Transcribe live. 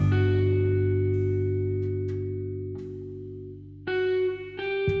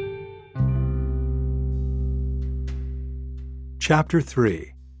Chapter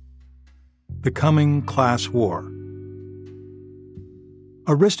 3. The Coming Class War.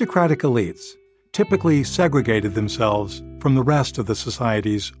 Aristocratic elites typically segregated themselves from the rest of the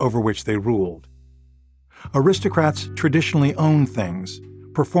societies over which they ruled. Aristocrats traditionally owned things,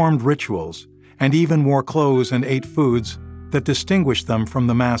 performed rituals, and even wore clothes and ate foods that distinguished them from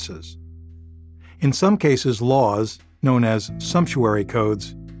the masses. In some cases, laws, known as sumptuary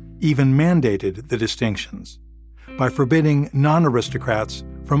codes, even mandated the distinctions by forbidding non-aristocrats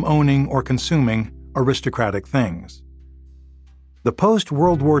from owning or consuming aristocratic things. The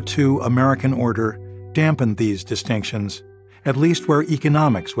post-World War II American order dampened these distinctions, at least where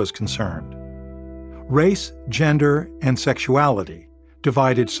economics was concerned. Race, gender, and sexuality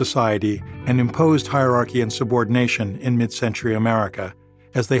divided society and imposed hierarchy and subordination in mid-century America,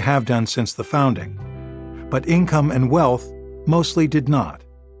 as they have done since the founding. But income and wealth mostly did not.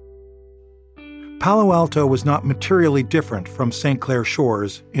 Palo Alto was not materially different from St. Clair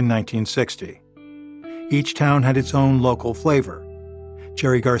Shores in 1960. Each town had its own local flavor.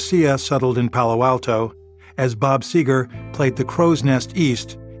 Jerry Garcia settled in Palo Alto, as Bob Seger played the Crow's Nest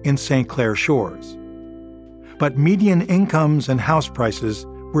East in St. Clair Shores. But median incomes and house prices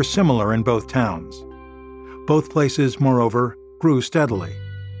were similar in both towns. Both places, moreover, grew steadily.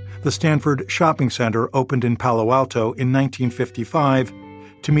 The Stanford Shopping Center opened in Palo Alto in 1955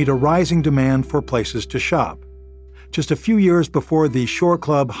 to meet a rising demand for places to shop, just a few years before the Shore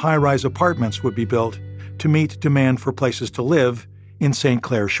Club high-rise apartments would be built to meet demand for places to live in St.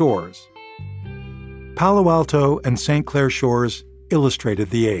 Clair Shores. Palo Alto and St. Clair Shores illustrated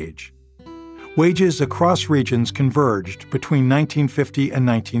the age. Wages across regions converged between 1950 and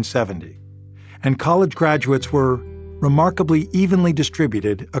 1970, and college graduates were remarkably evenly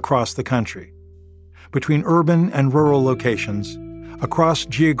distributed across the country, between urban and rural locations, across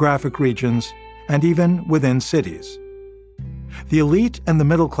geographic regions, and even within cities. The elite and the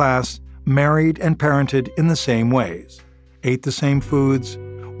middle class married and parented in the same ways, ate the same foods,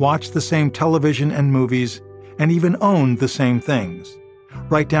 watched the same television and movies, and even owned the same things,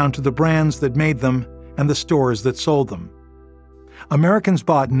 right down to the brands that made them and the stores that sold them. Americans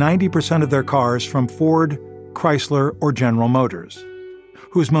bought 90% of their cars from Ford, Chrysler, or General Motors,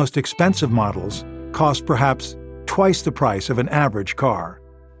 whose most expensive models cost perhaps twice the price of an average car.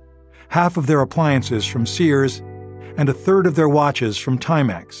 Half of their appliances from Sears, and a third of their watches from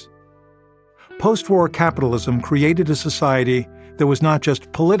Timex. Post-war capitalism created a society that was not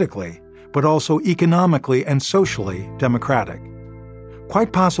just politically, but also economically and socially democratic.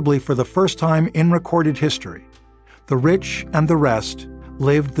 Quite possibly for the first time in recorded history, the rich and the rest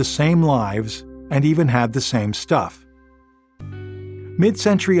lived the same lives and even had the same stuff.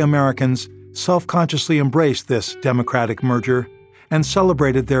 Mid-century Americans self-consciously embraced this democratic merger and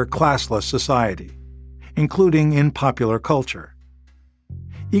celebrated their classless society, including in popular culture.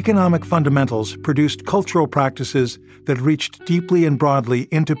 Economic fundamentals produced cultural practices that reached deeply and broadly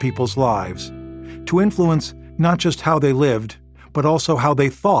into people's lives, to influence not just how they lived, but also how they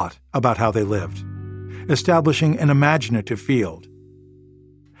thought about how they lived, establishing an imaginative field.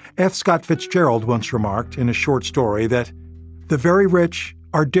 F. Scott Fitzgerald once remarked in a short story that the very rich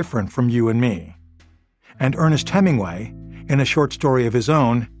are different from you and me. And Ernest Hemingway, in a short story of his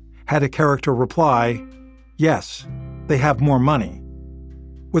own, had a character reply, yes, they have more money.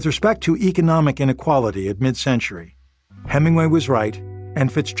 With respect to economic inequality at mid-century, Hemingway was right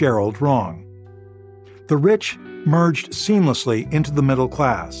and Fitzgerald wrong. The rich merged seamlessly into the middle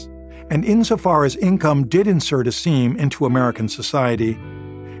class, and insofar as income did insert a seam into American society,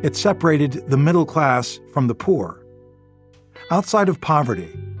 it separated the middle class from the poor. Outside of poverty,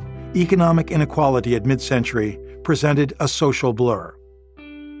 economic inequality at mid-century presented a social blur.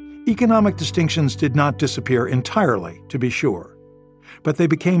 Economic distinctions did not disappear entirely, to be sure, but they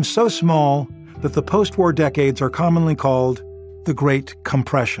became so small that the post-war decades are commonly called the Great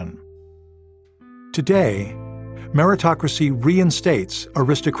Compression. Today, meritocracy reinstates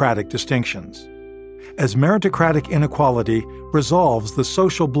aristocratic distinctions, as meritocratic inequality resolves the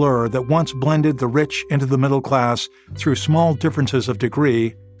social blur that once blended the rich into the middle class through small differences of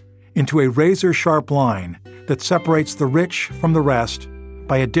degree into a razor-sharp line that separates the rich from the rest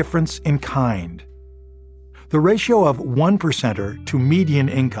by a difference in kind. The ratio of 1%er to median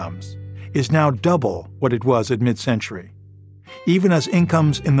incomes is now double what it was at mid-century, even as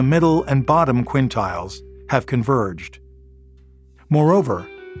incomes in the middle and bottom quintiles have converged. Moreover,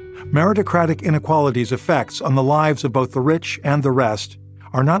 meritocratic inequality's effects on the lives of both the rich and the rest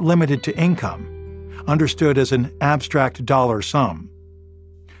are not limited to income, understood as an abstract dollar sum.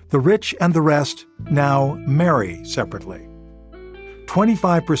 The rich and the rest now marry separately.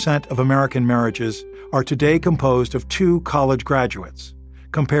 25% of American marriages are today composed of 2 college graduates,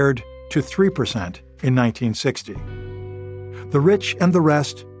 compared to 3% in 1960. The rich and the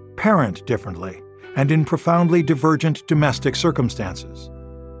rest parent differently and in profoundly divergent domestic circumstances.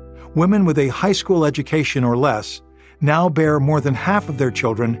 Women with a high school education or less now bear more than half of their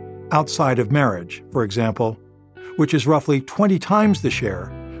children outside of marriage, for example, which is roughly 20 times the share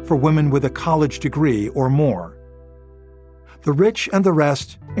for women with a college degree or more. The rich and the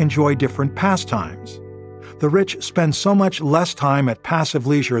rest enjoy different pastimes. The rich spend so much less time at passive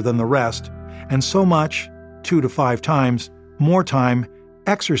leisure than the rest, and so much, 2 to 5 times, more time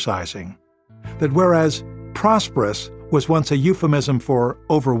exercising, that whereas prosperous was once a euphemism for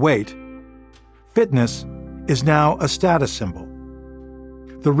overweight, fitness is now a status symbol.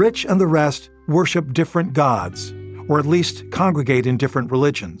 The rich and the rest worship different gods, or at least congregate in different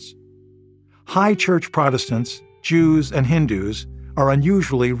religions. High church Protestants, Jews, and Hindus are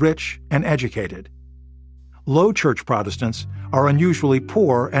unusually rich and educated. Low church Protestants are unusually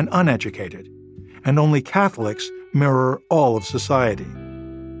poor and uneducated, and only Catholics mirror all of society.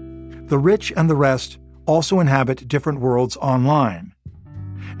 The rich and the rest also inhabit different worlds online.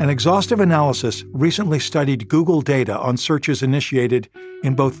 An exhaustive analysis recently studied Google data on searches initiated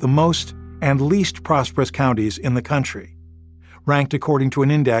in both the most and least prosperous counties in the country, ranked according to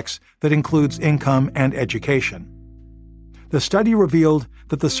an index that includes income and education. The study revealed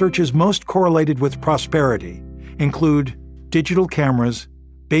that the searches most correlated with prosperity include digital cameras,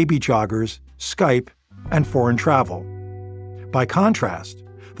 baby joggers, Skype, and foreign travel. By contrast,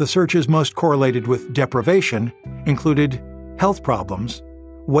 the searches most correlated with deprivation included health problems,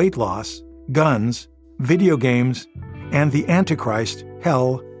 weight loss, guns, video games, and the Antichrist,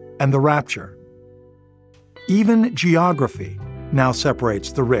 hell, and the rapture. Even geography now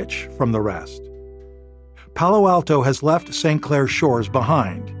separates the rich from the rest. Palo Alto has left St. Clair Shores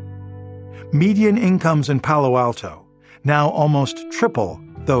behind. Median incomes in Palo Alto now almost triple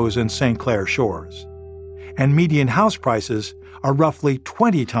those in St. Clair Shores, and median house prices are roughly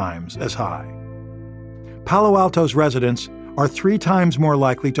 20 times as high. Palo Alto's residents are 3 times more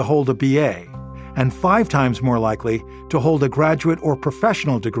likely to hold a BA and 5 times more likely to hold a graduate or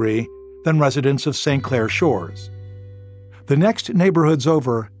professional degree than residents of St. Clair Shores. The next neighborhoods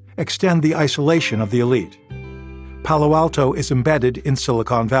over extend the isolation of the elite. Palo Alto is embedded in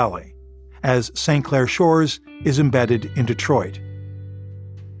Silicon Valley, as St. Clair Shores is embedded in Detroit.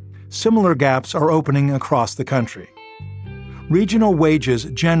 Similar gaps are opening across the country. Regional wages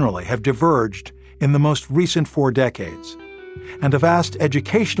generally have diverged in the most recent 4 decades, and a vast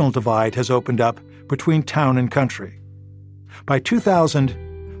educational divide has opened up between town and country. By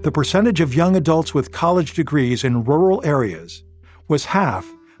 2000, the percentage of young adults with college degrees in rural areas was half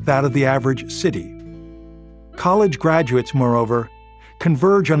that of the average city. College graduates, moreover,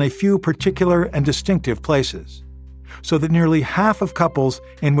 converge on a few particular and distinctive places, so that nearly half of couples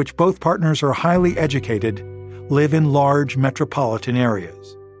in which both partners are highly educated live in large metropolitan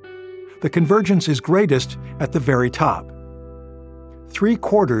areas. The convergence is greatest at the very top.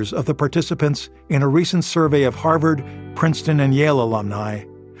 3/4 of the participants in a recent survey of Harvard, Princeton, and Yale alumni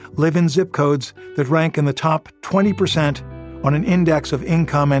live in zip codes that rank in the top 20% on an index of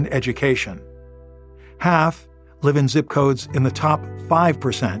income and education. Half live in zip codes in the top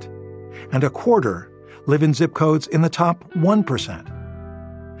 5%, and 1/4 live in zip codes in the top 1%.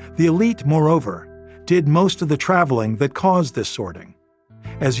 The elite, moreover, did most of the traveling that caused this sorting,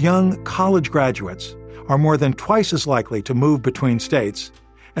 as young college graduates are more than twice as likely to move between states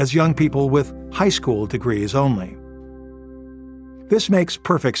as young people with high school degrees only. This makes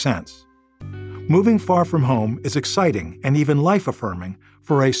perfect sense. Moving far from home is exciting and even life-affirming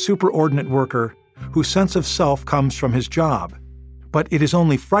for a superordinate worker whose sense of self comes from his job, but it is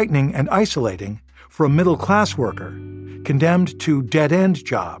only frightening and isolating for a middle-class worker condemned to dead-end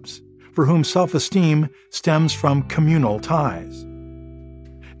jobs for whom self-esteem stems from communal ties.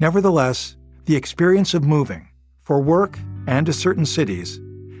 Nevertheless, the experience of moving, for work and to certain cities,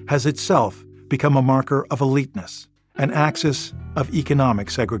 has itself become a marker of eliteness, an axis of economic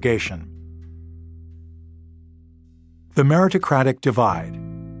segregation. The meritocratic divide.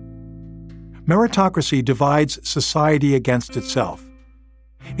 Meritocracy divides society against itself.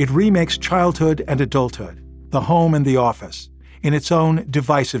 It remakes childhood and adulthood, the home and the office, in its own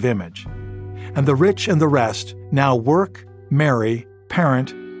divisive image. And the rich and the rest now work, marry,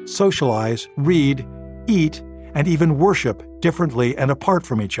 parent, socialize, read, eat, and even worship differently and apart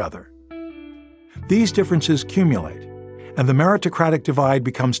from each other. These differences accumulate, and the meritocratic divide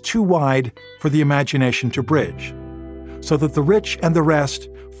becomes too wide for the imagination to bridge, so that the rich and the rest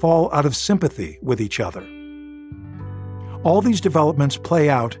fall out of sympathy with each other. All these developments play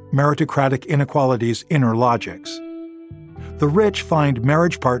out meritocratic inequality's inner logics. The rich find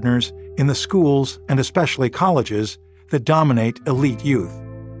marriage partners in the schools and especially colleges that dominate elite youth.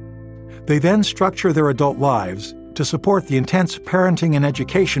 They then structure their adult lives to support the intense parenting and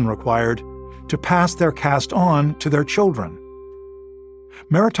education required to pass their caste on to their children.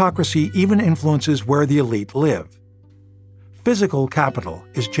 Meritocracy even influences where the elite live. Physical capital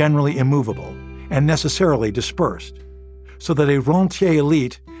is generally immovable and necessarily dispersed, so that a rentier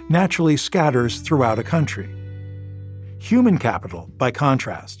elite naturally scatters throughout a country. Human capital, by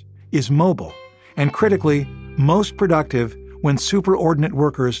contrast, is mobile and critically most productive when superordinate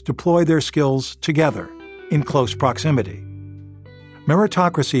workers deploy their skills together in close proximity.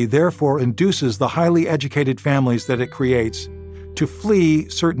 Meritocracy therefore induces the highly educated families that it creates to flee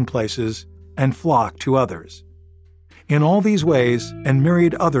certain places and flock to others. In all these ways, and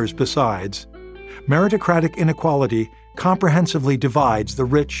myriad others besides, meritocratic inequality comprehensively divides the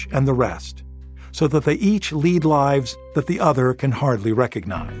rich and the rest, so that they each lead lives that the other can hardly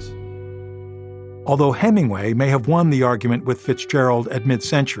recognize. Although Hemingway may have won the argument with Fitzgerald at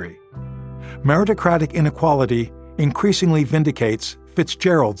mid-century, meritocratic inequality increasingly vindicates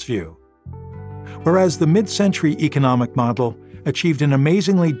Fitzgerald's view. Whereas the mid-century economic model achieved an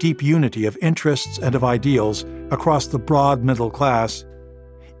amazingly deep unity of interests and of ideals across the broad middle class,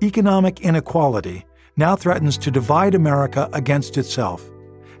 economic inequality now threatens to divide America against itself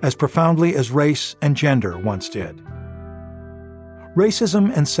as profoundly as race and gender once did.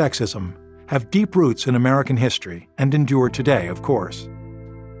 Racism and sexism have deep roots in American history and endure today, of course.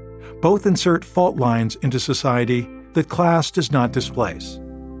 Both insert fault lines into society that class does not displace.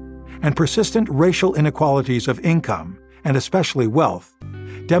 And persistent racial inequalities of income, and especially wealth,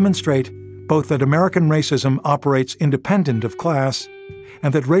 demonstrate both that American racism operates independent of class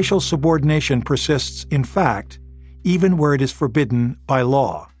and that racial subordination persists in fact, even where it is forbidden by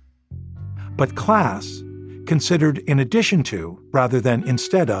law. But class, considered in addition to, rather than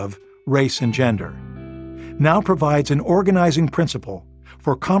instead of, race and gender, now provides an organizing principle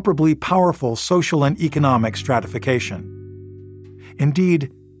for comparably powerful social and economic stratification.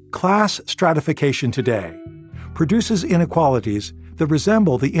 Indeed, class stratification today produces inequalities that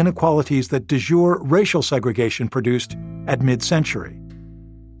resemble the inequalities that de jure racial segregation produced at mid-century.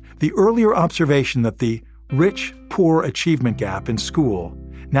 The earlier observation that the rich-poor achievement gap in school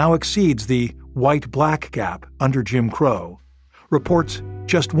now exceeds the white-black gap under Jim Crow reports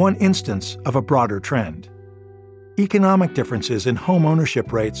just one instance of a broader trend. Economic differences in home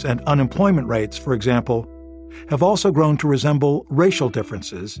ownership rates and unemployment rates, for example, have also grown to resemble racial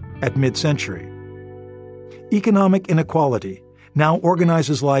differences at mid-century. Economic inequality now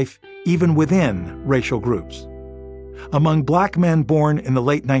organizes life even within racial groups. Among black men born in the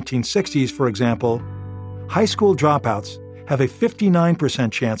late 1960s, for example, high school dropouts have a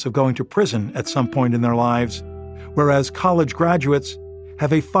 59% chance of going to prison at some point in their lives, whereas college graduates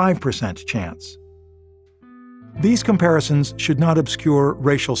have a 5% chance. These comparisons should not obscure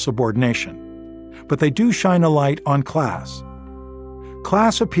racial subordination, but they do shine a light on class.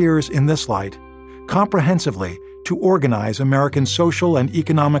 Class appears in this light comprehensively to organize American social and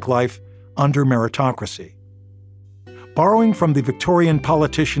economic life under meritocracy. Borrowing from the Victorian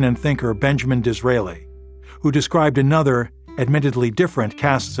politician and thinker Benjamin Disraeli, who described another, admittedly different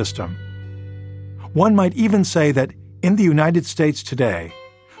caste system, one might even say that in the United States today,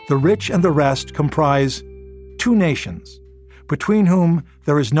 the rich and the rest comprise two nations, between whom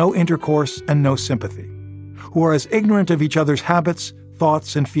there is no intercourse and no sympathy, who are as ignorant of each other's habits,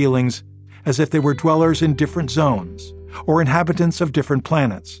 thoughts, and feelings as if they were dwellers in different zones or inhabitants of different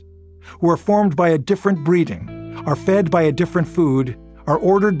planets, who are formed by a different breeding, are fed by a different food, are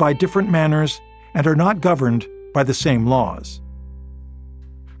ordered by different manners, and are not governed by the same laws.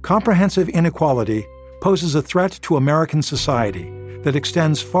 Comprehensive inequality poses a threat to American society that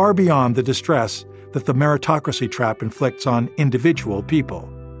extends far beyond the distress that the meritocracy trap inflicts on individual people,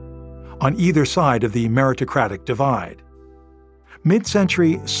 on either side of the meritocratic divide.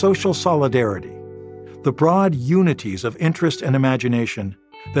 Mid-century social solidarity, the broad unities of interest and imagination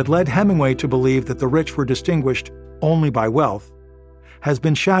that led Hemingway to believe that the rich were distinguished only by wealth, has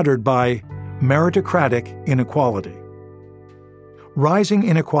been shattered by meritocratic inequality. Rising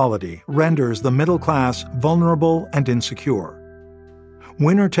inequality renders the middle class vulnerable and insecure.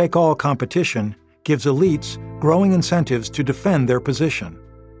 Winner-take-all competition gives elites growing incentives to defend their position.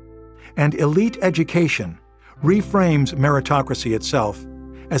 And elite education reframes meritocracy itself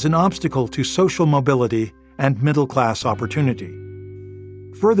as an obstacle to social mobility and middle-class opportunity.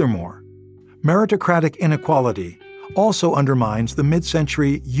 Furthermore, meritocratic inequality also undermines the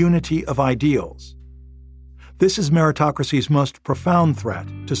mid-century unity of ideals. This is meritocracy's most profound threat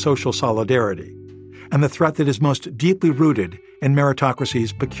to social solidarity, and the threat that is most deeply rooted in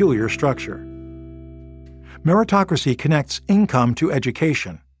meritocracy's peculiar structure. Meritocracy connects income to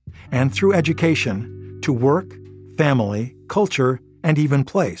education, and through education, to work, family, culture, and even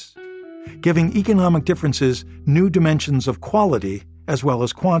place, giving economic differences new dimensions of quality as well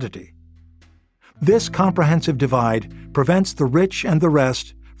as quantity. This comprehensive divide prevents the rich and the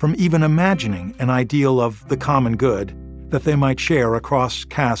rest from even imagining an ideal of the common good that they might share across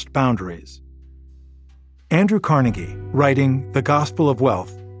caste boundaries. Andrew Carnegie, writing The Gospel of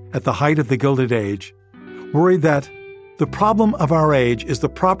Wealth at the height of the Gilded Age, worried that the problem of our age is the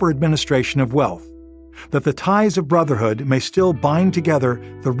proper administration of wealth, that the ties of brotherhood may still bind together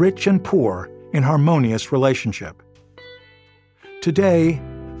the rich and poor in harmonious relationship. Today,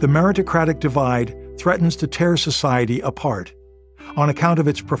 the meritocratic divide threatens to tear society apart on account of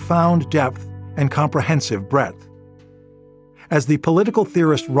its profound depth and comprehensive breadth. As the political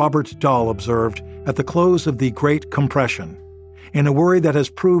theorist Robert Dahl observed at the close of the Great Compression, in a worry that has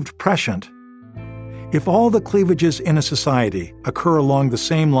proved prescient, if all the cleavages in a society occur along the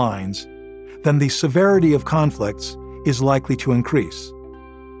same lines, then the severity of conflicts is likely to increase.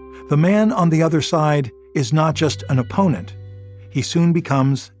 The man on the other side is not just an opponent, he soon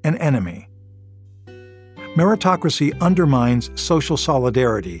becomes an enemy. Meritocracy undermines social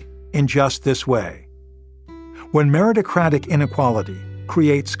solidarity in just this way. When meritocratic inequality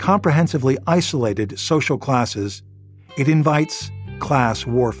creates comprehensively isolated social classes, it invites class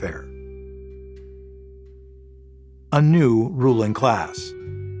warfare. A new ruling class.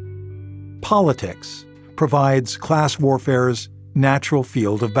 Politics provides class warfare's natural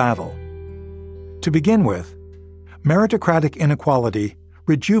field of battle. To begin with, meritocratic inequality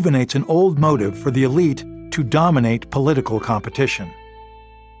rejuvenates an old motive for the elite to dominate political competition.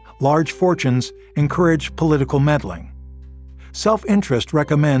 Large fortunes encourage political meddling. Self-interest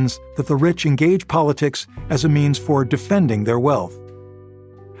recommends that the rich engage politics as a means for defending their wealth.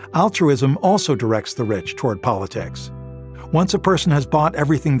 Altruism also directs the rich toward politics. Once a person has bought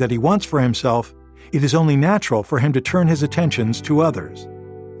everything that he wants for himself, it is only natural for him to turn his attentions to others.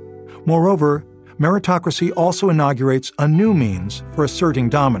 Moreover, meritocracy also inaugurates a new means for asserting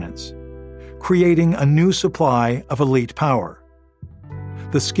dominance, creating a new supply of elite power.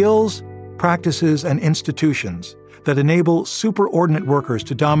 The skills, practices, and institutions that enable superordinate workers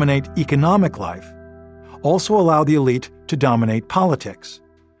to dominate economic life also allow the elite to dominate politics,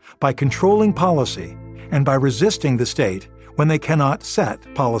 by controlling policy and by resisting the state when they cannot set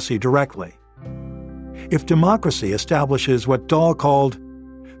policy directly. If democracy establishes what Dahl called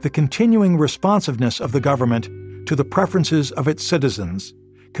the continuing responsiveness of the government to the preferences of its citizens,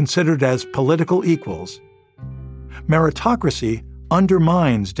 considered as political equals, meritocracy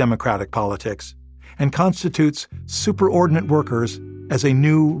undermines democratic politics and constitutes superordinate workers as a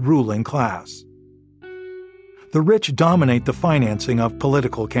new ruling class. The rich dominate the financing of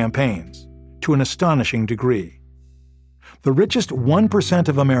political campaigns to an astonishing degree. The richest 1%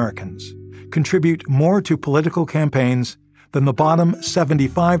 of Americans contribute more to political campaigns than the bottom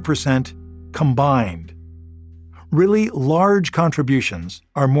 75% combined. Really large contributions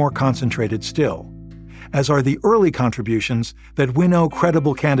are more concentrated still, as are the early contributions that winnow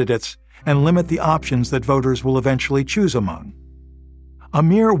credible candidates and limit the options that voters will eventually choose among. A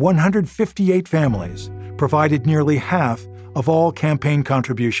mere 158 families provided nearly half of all campaign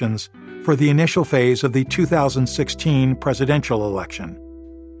contributions for the initial phase of the 2016 presidential election.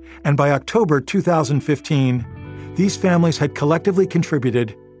 And by October 2015, these families had collectively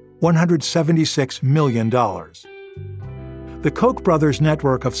contributed $176 million. The Koch brothers'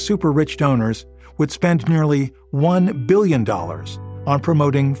 network of super-rich donors would spend nearly $1 billion on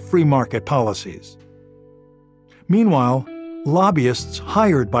promoting free market policies. Meanwhile, lobbyists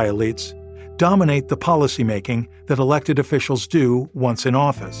hired by elites dominate the policymaking that elected officials do once in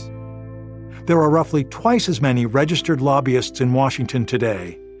office. There are roughly twice as many registered lobbyists in Washington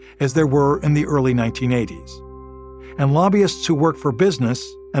today as there were in the early 1980s. And lobbyists who work for business,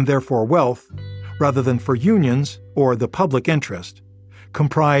 and therefore wealth, rather than for unions or the public interest,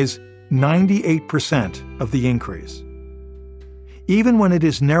 comprise 98% of the increase. Even when it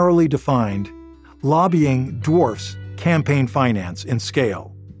is narrowly defined, lobbying dwarfs campaign finance in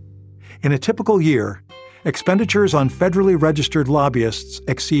scale. In a typical year, expenditures on federally registered lobbyists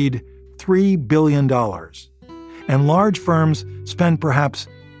exceed $3 billion, and large firms spend perhaps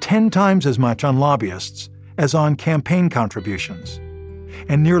 10 times as much on lobbyists as on campaign contributions,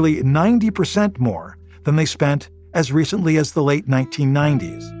 and nearly 90% more than they spent as recently as the late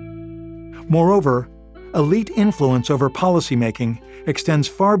 1990s. Moreover, elite influence over policymaking extends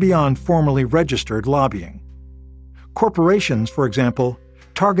far beyond formally registered lobbying. Corporations, for example,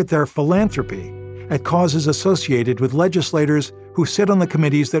 target their philanthropy at causes associated with legislators who sit on the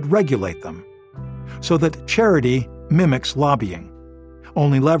committees that regulate them, so that charity mimics lobbying,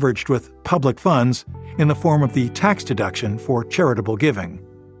 only leveraged with public funds in the form of the tax deduction for charitable giving.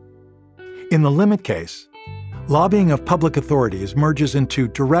 In the limit case, lobbying of public authorities merges into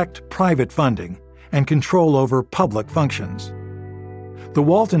direct private funding and control over public functions. The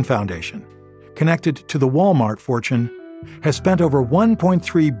Walton Foundation, connected to the Walmart fortune, has spent over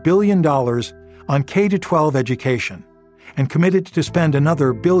 $1.3 billion on K-12 education and committed to spend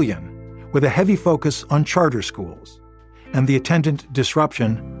another $1 billion with a heavy focus on charter schools and the attendant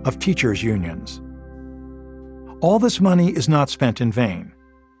disruption of teachers' unions. All this money is not spent in vain.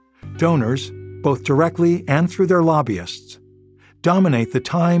 Donors, both directly and through their lobbyists, dominate the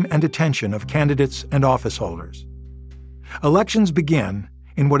time and attention of candidates and office holders. Elections begin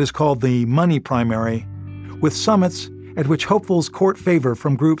in what is called the money primary, with summits at which hopefuls court favor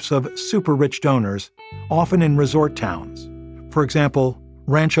from groups of super-rich donors, often in resort towns, for example,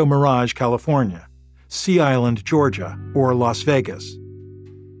 Rancho Mirage, California, Sea Island, Georgia, or Las Vegas.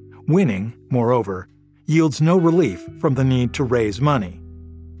 Winning, moreover, yields no relief from the need to raise money.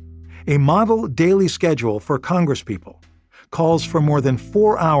 A model daily schedule for congresspeople calls for more than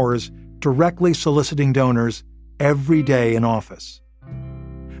 4 hours directly soliciting donors every day in office.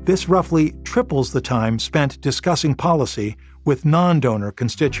 This roughly triples the time spent discussing policy with non-donor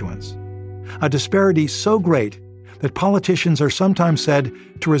constituents, a disparity so great that politicians are sometimes said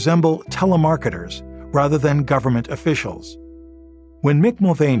to resemble telemarketers rather than government officials. When Mick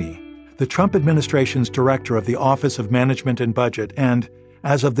Mulvaney, the Trump administration's director of the Office of Management and Budget and,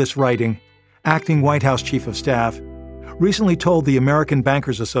 as of this writing, acting White House Chief of Staff, recently told the American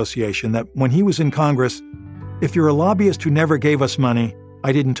Bankers Association that when he was in Congress, "If you're a lobbyist who never gave us money,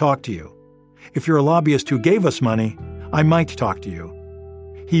 I didn't talk to you. If you're a lobbyist who gave us money, I might talk to you."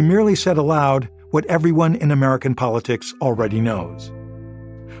 He merely said aloud what everyone in American politics already knows.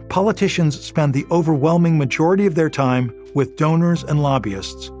 Politicians spend the overwhelming majority of their time with donors and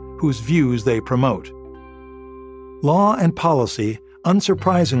lobbyists whose views they promote. Law and policy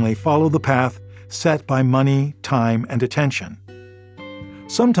unsurprisingly follow the path set by money, time, and attention.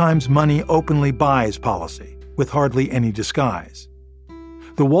 Sometimes money openly buys policy, with hardly any disguise.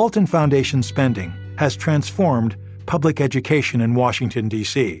 The Walton Foundation spending has transformed public education in Washington,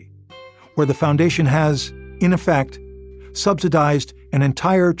 D.C., where the foundation has, in effect, subsidized an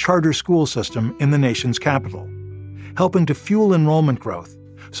entire charter school system in the nation's capital, helping to fuel enrollment growth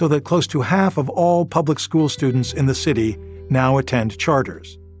so that close to half of all public school students in the city now attend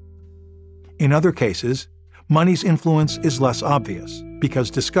charters. In other cases, money's influence is less obvious because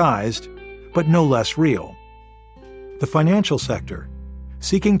disguised, but no less real. The financial sector,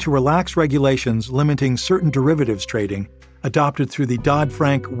 seeking to relax regulations limiting certain derivatives trading adopted through the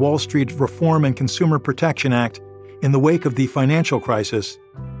Dodd-Frank Wall Street Reform and Consumer Protection Act in the wake of the financial crisis,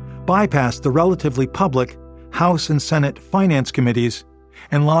 bypassed the relatively public House and Senate Finance Committees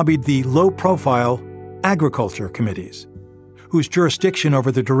and lobbied the low-profile Agriculture Committees, whose jurisdiction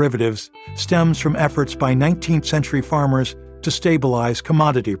over the derivatives stems from efforts by 19th century farmers to stabilize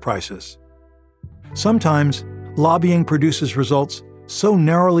commodity prices. Sometimes, lobbying produces results so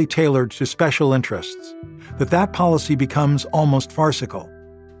narrowly tailored to special interests that policy becomes almost farcical.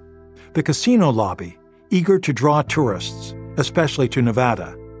 The casino lobby, eager to draw tourists, especially to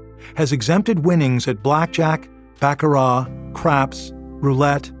Nevada, has exempted winnings at blackjack, baccarat, craps,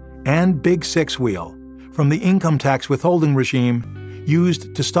 roulette, and Big Six Wheel from the income tax withholding regime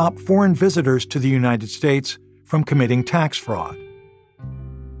used to stop foreign visitors to the United States from committing tax fraud.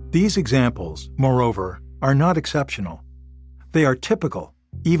 These examples, moreover, are not exceptional. They are typical,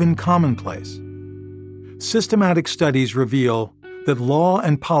 even commonplace. Systematic studies reveal that law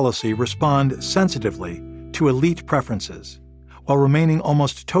and policy respond sensitively to elite preferences, while remaining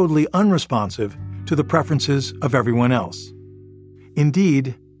almost totally unresponsive to the preferences of everyone else.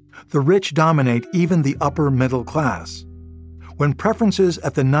 Indeed, the rich dominate even the upper middle class. When preferences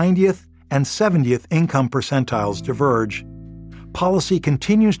at the 90th and 70th income percentiles diverge, policy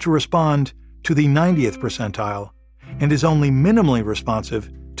continues to respond to the 90th percentile and is only minimally responsive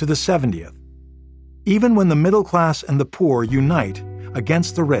to the 70th. Even when the middle class and the poor unite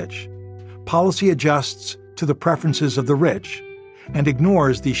against the rich, policy adjusts to the preferences of the rich and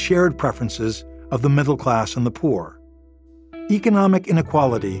ignores the shared preferences of the middle class and the poor. Economic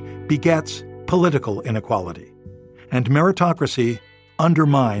inequality begets political inequality, and meritocracy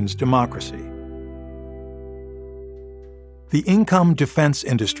undermines democracy. The income defense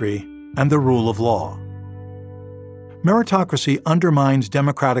industry and the rule of law. Meritocracy undermines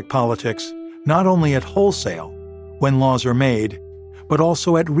democratic politics not only at wholesale, when laws are made, but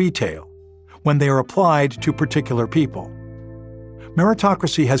also at retail, when they are applied to particular people.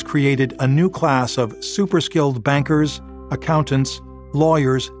 Meritocracy has created a new class of super-skilled bankers, accountants,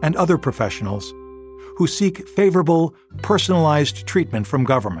 lawyers, and other professionals who seek favorable, personalized treatment from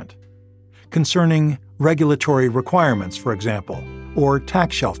government concerning regulatory requirements, for example, or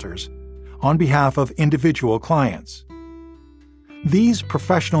tax shelters, on behalf of individual clients. These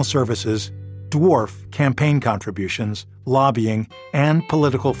professional services dwarf campaign contributions, lobbying, and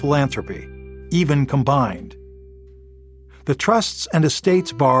political philanthropy, even combined. The Trusts and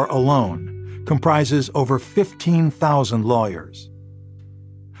Estates Bar alone comprises over 15,000 lawyers.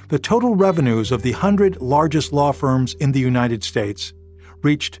 The total revenues of the 100 largest law firms in the United States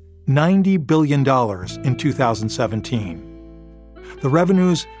reached $90 billion in 2017. The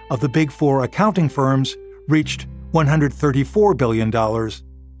revenues of the Big Four accounting firms reached $134 billion,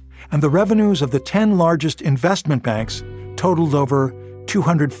 and the revenues of the 10 largest investment banks totaled over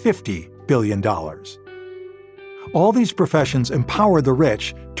 $250 billion. All these professions empower the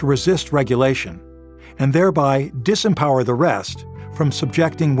rich to resist regulation, and thereby disempower the rest from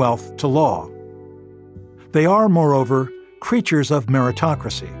subjecting wealth to law. They are, moreover, creatures of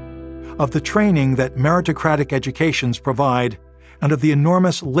meritocracy, of the training that meritocratic educations provide, and of the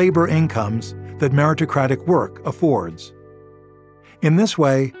enormous labor incomes that meritocratic work affords. In this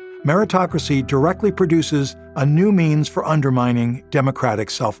way, meritocracy directly produces a new means for undermining democratic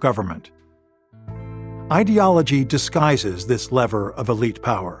self-government. Ideology disguises this lever of elite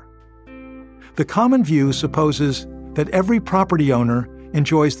power. The common view supposes that every property owner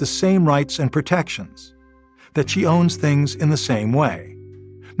enjoys the same rights and protections, that she owns things in the same way,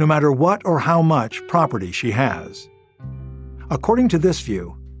 no matter what or how much property she has. According to this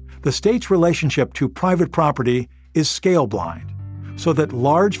view, the state's relationship to private property is scale-blind, so that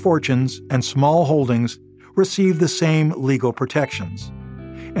large fortunes and small holdings receive the same legal protections,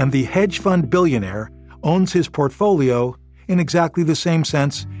 and the hedge fund billionaire owns his portfolio in exactly the same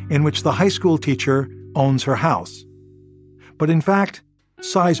sense in which the high school teacher owns her house. But in fact,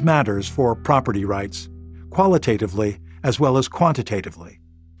 size matters for property rights, qualitatively as well as quantitatively.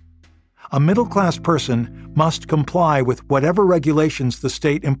 A middle-class person must comply with whatever regulations the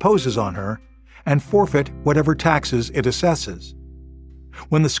state imposes on her and forfeit whatever taxes it assesses.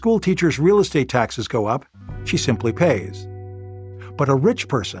 When the school teacher's real estate taxes go up, she simply pays. But a rich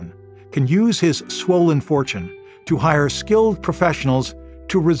person can use his swollen fortune to hire skilled professionals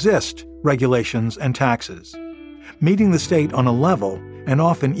to resist regulations and taxes, meeting the state on a level and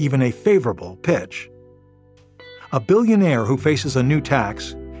often even a favorable pitch. A billionaire who faces a new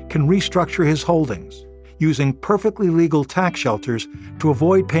tax can restructure his holdings, using perfectly legal tax shelters to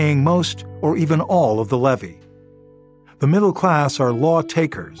avoid paying most or even all of the levy. The middle class are law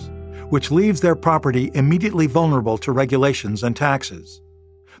takers, which leaves their property immediately vulnerable to regulations and taxes.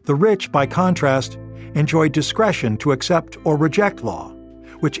 The rich, by contrast, enjoy discretion to accept or reject law,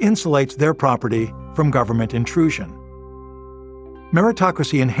 which insulates their property from government intrusion.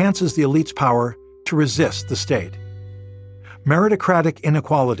 Meritocracy enhances the elite's power to resist the state. Meritocratic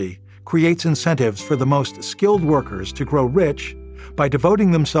inequality creates incentives for the most skilled workers to grow rich by devoting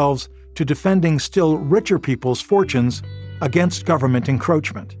themselves to defending still richer people's fortunes against government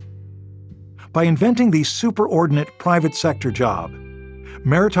encroachment. By inventing the superordinate private sector job,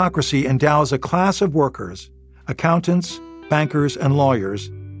 meritocracy endows a class of workers, accountants, bankers, and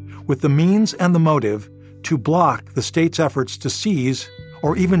lawyers, with the means and the motive to block the state's efforts to seize,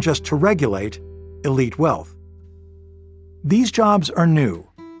 or even just to regulate, elite wealth. These jobs are new,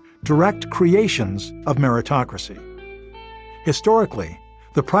 direct creations of meritocracy. Historically,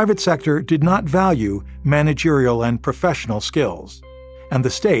 the private sector did not value managerial and professional skills, and the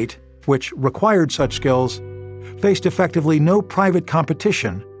state, which required such skills, faced effectively no private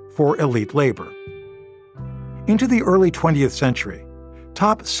competition for elite labor. Into the early 20th century,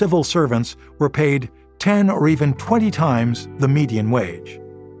 top civil servants were paid 10 or even 20 times the median wage.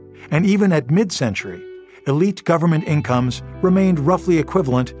 And even at mid-century, elite government incomes remained roughly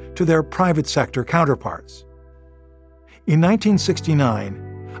equivalent to their private sector counterparts. In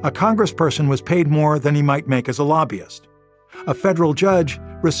 1969, a congressperson was paid more than he might make as a lobbyist. A federal judge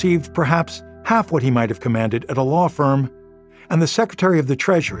received perhaps half what he might have commanded at a law firm, and the Secretary of the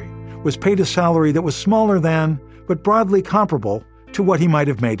Treasury was paid a salary that was smaller than, but broadly comparable to what he might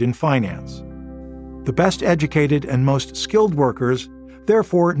have made in finance. The best educated and most skilled workers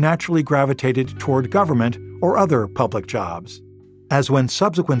therefore naturally gravitated toward government or other public jobs, as when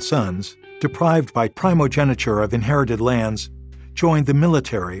subsequent sons, deprived by primogeniture of inherited lands, joined the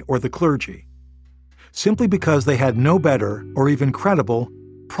military or the clergy, simply because they had no better or even credible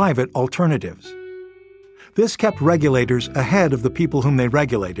private alternatives. This kept regulators ahead of the people whom they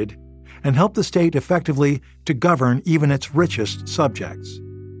regulated and helped the state effectively to govern even its richest subjects.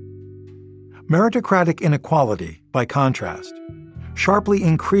 Meritocratic inequality, by contrast, sharply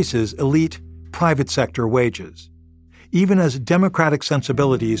increases elite private sector wages, even as democratic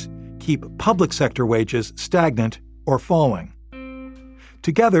sensibilities keep public sector wages stagnant or falling.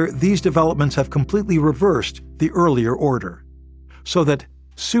 Together, these developments have completely reversed the earlier order, so that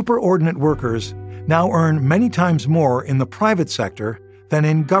superordinate workers now earn many times more in the private sector than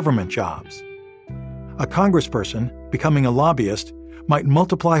in government jobs. A congressperson, becoming a lobbyist, might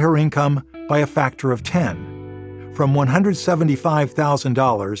multiply her income by a factor of 10, from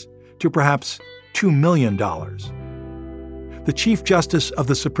 $175,000 to perhaps $2 million. The Chief Justice of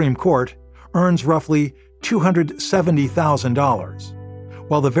the Supreme Court earns roughly $270,000,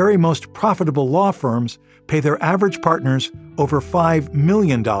 while the very most profitable law firms pay their average partners over $5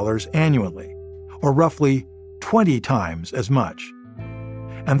 million annually, or roughly 20 times as much.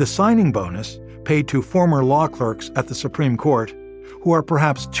 And the signing bonus paid to former law clerks at the Supreme Court, who are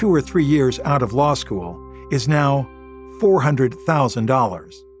perhaps 2 or 3 years out of law school, is now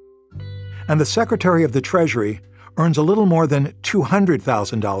 $400,000. And the Secretary of the Treasury earns a little more than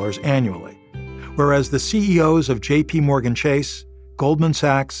 $200,000 annually, whereas the CEOs of J.P. Morgan Chase, Goldman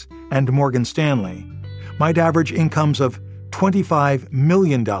Sachs, and Morgan Stanley might average incomes of $25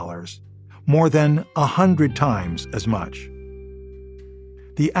 million, more than 100 times as much.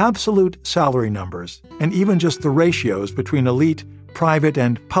 The absolute salary numbers, and even just the ratios between elite, private,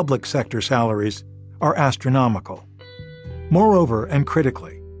 and public sector salaries, are astronomical. Moreover, and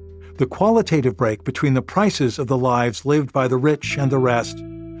critically, the qualitative break between the prices of the lives lived by the rich and the rest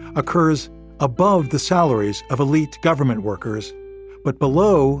occurs above the salaries of elite government workers, but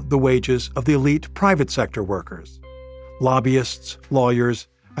below the wages of the elite private sector workers, lobbyists, lawyers,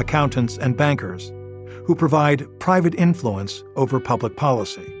 accountants, and bankers, who provide private influence over public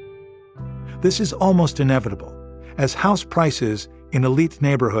policy. This is almost inevitable, as house prices in elite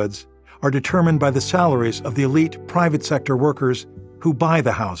neighborhoods are determined by the salaries of the elite private sector workers who buy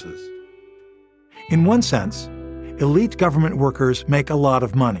the houses. In one sense, elite government workers make a lot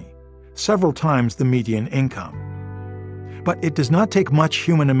of money, several times the median income. But it does not take much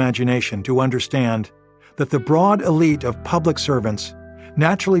human imagination to understand that the broad elite of public servants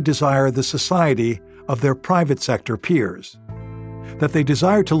naturally desire the society of their private sector peers, that they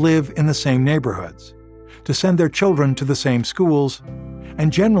desire to live in the same neighborhoods, to send their children to the same schools,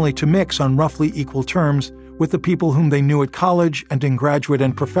 and generally to mix on roughly equal terms with the people whom they knew at college and in graduate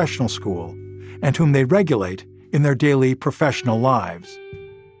and professional school, and whom they regulate in their daily professional lives.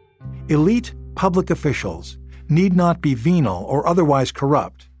 Elite public officials need not be venal or otherwise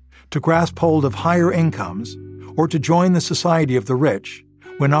corrupt to grasp hold of higher incomes or to join the society of the rich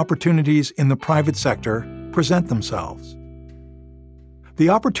when opportunities in the private sector present themselves. The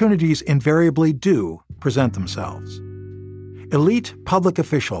opportunities invariably do present themselves. Elite public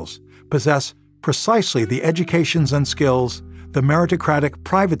officials possess precisely the educations and skills the meritocratic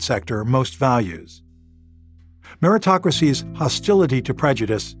private sector most values. Meritocracy's hostility to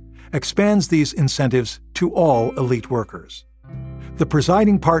prejudice expands these incentives to all elite workers. The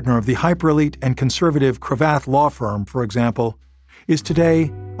presiding partner of the hyper-elite and conservative Cravath law firm, for example, is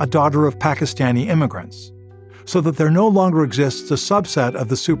today a daughter of Pakistani immigrants, so that there no longer exists a subset of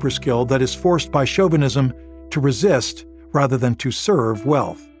the super-skilled that is forced by chauvinism to resist rather than to serve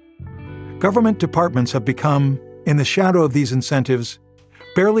wealth. Government departments have become, in the shadow of these incentives,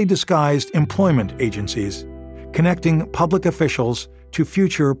 barely disguised employment agencies, connecting public officials to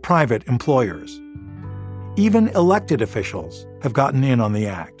future private employers. Even elected officials have gotten in on the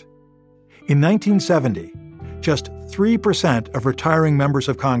act. In 1970, just 3% of retiring members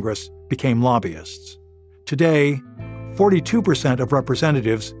of Congress became lobbyists. Today, 42% of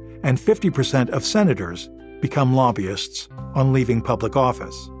representatives and 50% of senators become lobbyists on leaving public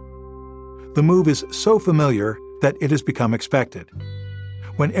office. The move is so familiar that it has become expected.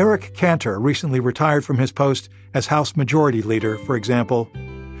 When Eric Cantor recently retired from his post as House Majority Leader, for example,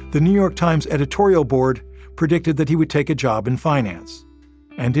 the New York Times editorial board predicted that he would take a job in finance.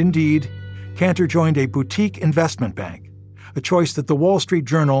 And indeed, Cantor joined a boutique investment bank, a choice that the Wall Street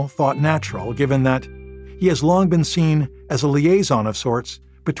Journal thought natural given that he has long been seen as a liaison of sorts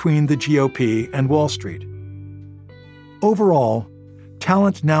between the GOP and Wall Street. Overall,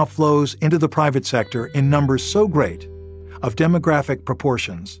 talent now flows into the private sector in numbers so great, of demographic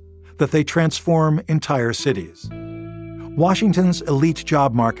proportions, that they transform entire cities. Washington's elite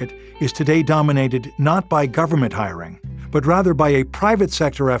job market is today dominated not by government hiring, but rather by a private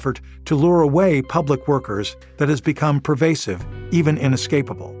sector effort to lure away public workers that has become pervasive, even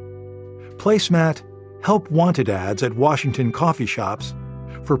inescapable. Placemat help-wanted ads at Washington coffee shops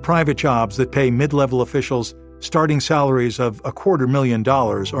for private jobs that pay mid-level officials starting salaries of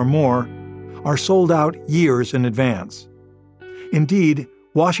 $250,000 or more are sold out years in advance. Indeed,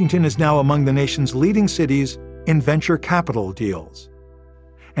 Washington is now among the nation's leading cities in venture capital deals.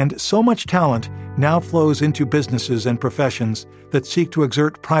 And so much talent now flows into businesses and professions that seek to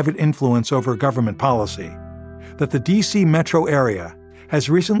exert private influence over government policy that the D.C. metro area has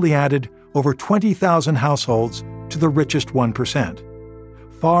recently added over 20,000 households to the richest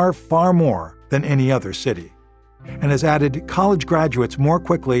 1%, far, far more than any other city, and has added college graduates more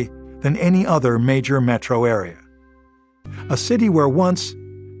quickly than any other major metro area. A city where once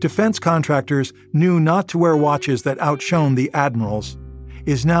defense contractors knew not to wear watches that outshone the admiral's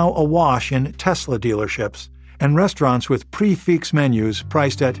is now awash in Tesla dealerships and restaurants with prix-fixe menus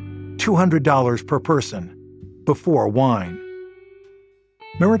priced at $200 per person, before wine.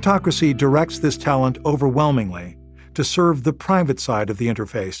 Meritocracy directs this talent overwhelmingly to serve the private side of the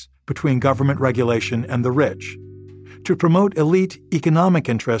interface between government regulation and the rich, to promote elite economic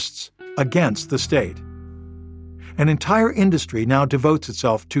interests against the state. An entire industry now devotes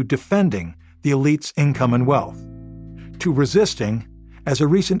itself to defending the elite's income and wealth, to resisting, as a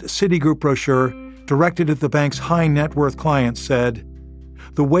recent Citigroup brochure directed at the bank's high-net-worth clients said,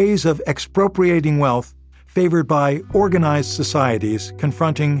 the ways of expropriating wealth favored by organized societies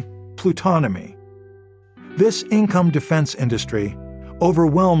confronting plutonomy. This income defense industry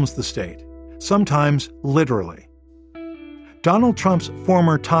overwhelms the state, sometimes literally. Donald Trump's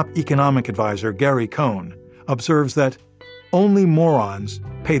former top economic advisor, Gary Cohn, observes that only morons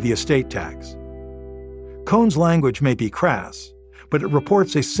pay the estate tax. Cohn's language may be crass, but it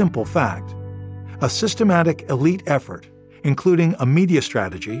reports a simple fact. A systematic elite effort, including a media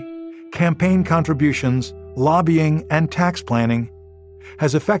strategy, campaign contributions, lobbying, and tax planning,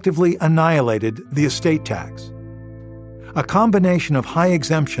 has effectively annihilated the estate tax. A combination of high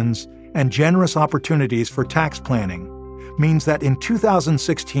exemptions and generous opportunities for tax planning means that in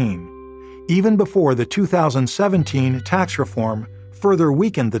 2016, even before the 2017 tax reform further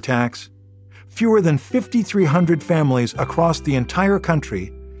weakened the tax, fewer than 5,300 families across the entire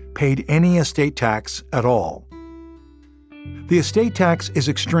country paid any estate tax at all. The estate tax is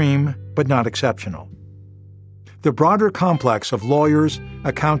extreme but not exceptional. The broader complex of lawyers,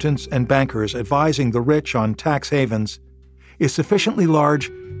 accountants, and bankers advising the rich on tax havens is sufficiently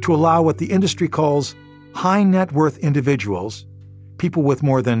large to allow what the industry calls high net worth individuals, people with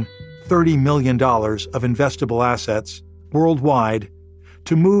more than $30 million of investable assets worldwide,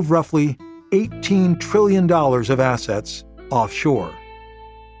 to move roughly $18 trillion of assets offshore.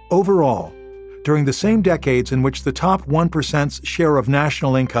 Overall, during the same decades in which the top 1%'s share of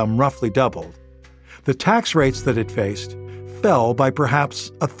national income roughly doubled, the tax rates that it faced fell by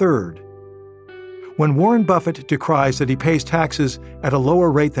perhaps a third. When Warren Buffett decries that he pays taxes at a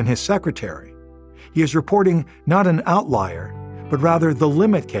lower rate than his secretary, he is reporting not an outlier, but rather the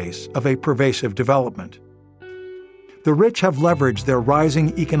limit case of a pervasive development. The rich have leveraged their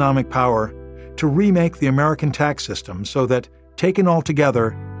rising economic power to remake the American tax system so that, taken all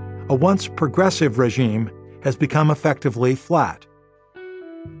together, a once progressive regime has become effectively flat.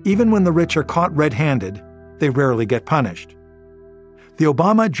 Even when the rich are caught red-handed, they rarely get punished. The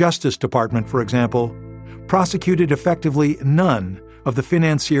Obama Justice Department, for example, prosecuted effectively none of the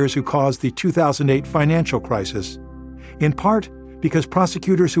financiers who caused the 2008 financial crisis, in part because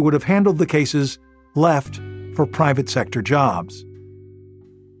prosecutors who would have handled the cases left for private sector jobs.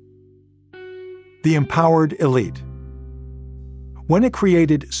 The empowered elite. When it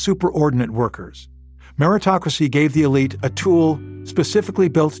created superordinate workers, meritocracy gave the elite a tool specifically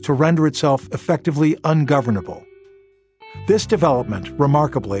built to render itself effectively ungovernable. This development,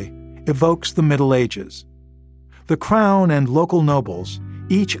 remarkably, evokes the Middle Ages. The crown and local nobles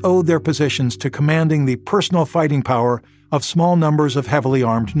each owed their positions to commanding the personal fighting power of small numbers of heavily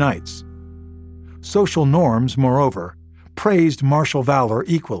armed knights. Social norms, moreover, praised martial valor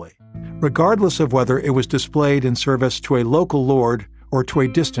equally, regardless of whether it was displayed in service to a local lord or to a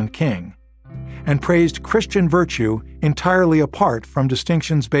distant king, and praised Christian virtue entirely apart from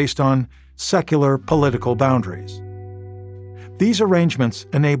distinctions based on secular political boundaries. These arrangements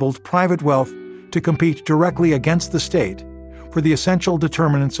enabled private wealth to compete directly against the state for the essential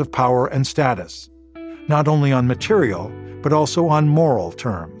determinants of power and status, not only on material but also on moral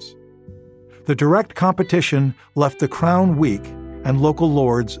terms. The direct competition left the crown weak and local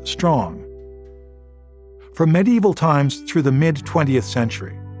lords strong. From medieval times through the mid-20th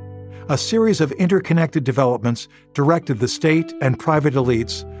century, a series of interconnected developments directed the state and private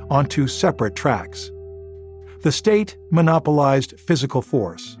elites onto separate tracks. The state monopolized physical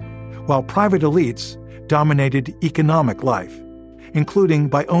force, while private elites dominated economic life, including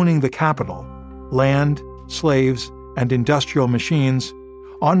by owning the capital, land, slaves, and industrial machines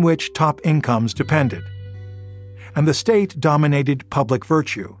on which top incomes depended. And the state dominated public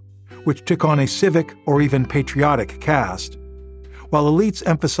virtue, which took on a civic or even patriotic cast, while elites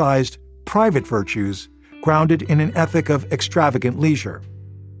emphasized private virtues grounded in an ethic of extravagant leisure.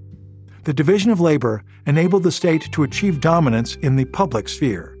 The division of labor enabled the state to achieve dominance in the public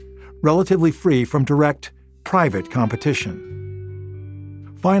sphere, relatively free from direct private competition.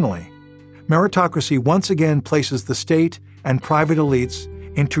 Finally, meritocracy once again places the state and private elites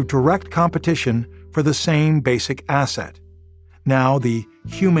into direct competition for the same basic asset, now the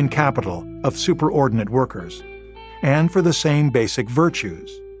human capital of superordinate workers, and for the same basic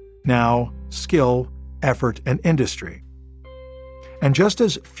virtues, now skill, effort, and industry. And just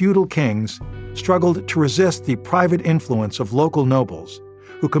as feudal kings struggled to resist the private influence of local nobles,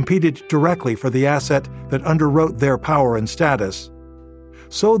 who competed directly for the asset that underwrote their power and status,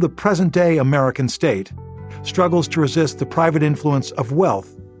 so the present-day American state struggles to resist the private influence of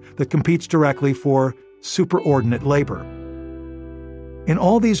wealth that competes directly for superordinate labor. In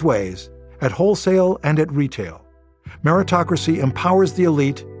all these ways, at wholesale and at retail, meritocracy empowers the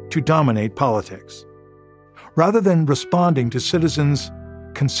elite to dominate politics. Rather than responding to citizens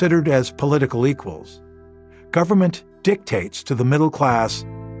considered as political equals, government dictates to the middle class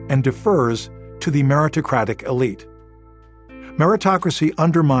and defers to the meritocratic elite. Meritocracy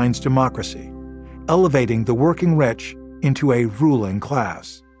undermines democracy, elevating the working rich into a ruling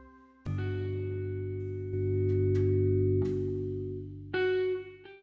class.